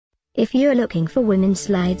If you're looking for women's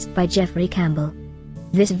slides by Jeffrey Campbell,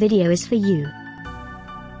 this video is for you.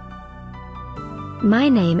 My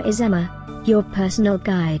name is Emma, your personal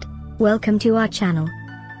guide. Welcome to our channel.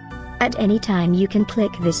 At any time you can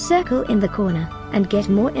click this circle in the corner, and get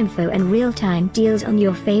more info and real-time deals on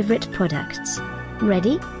your favorite products.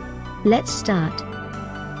 Ready? Let's start.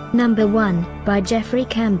 Number 1, by Jeffrey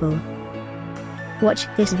Campbell. Watch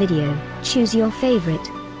this video, choose your favorite.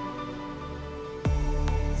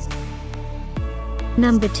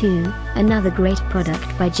 Number 2, another great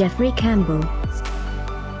product by Jeffrey Campbell.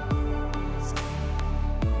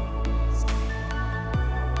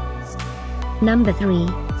 Number 3.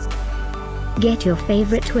 Get your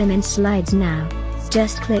favorite women's slides now.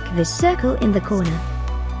 Just click this circle in the corner.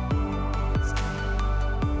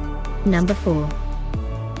 Number 4.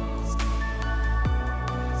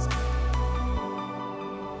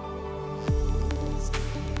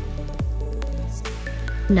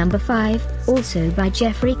 Number 5, also by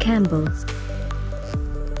Jeffrey Campbell.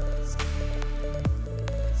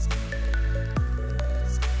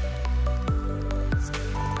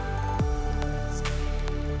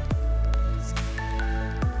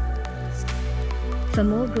 For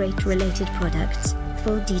more great related products,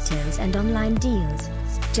 full details and online deals,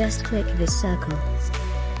 just click this circle.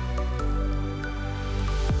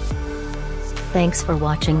 Thanks for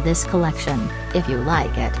watching this collection. If you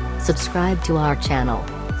like it, subscribe to our channel.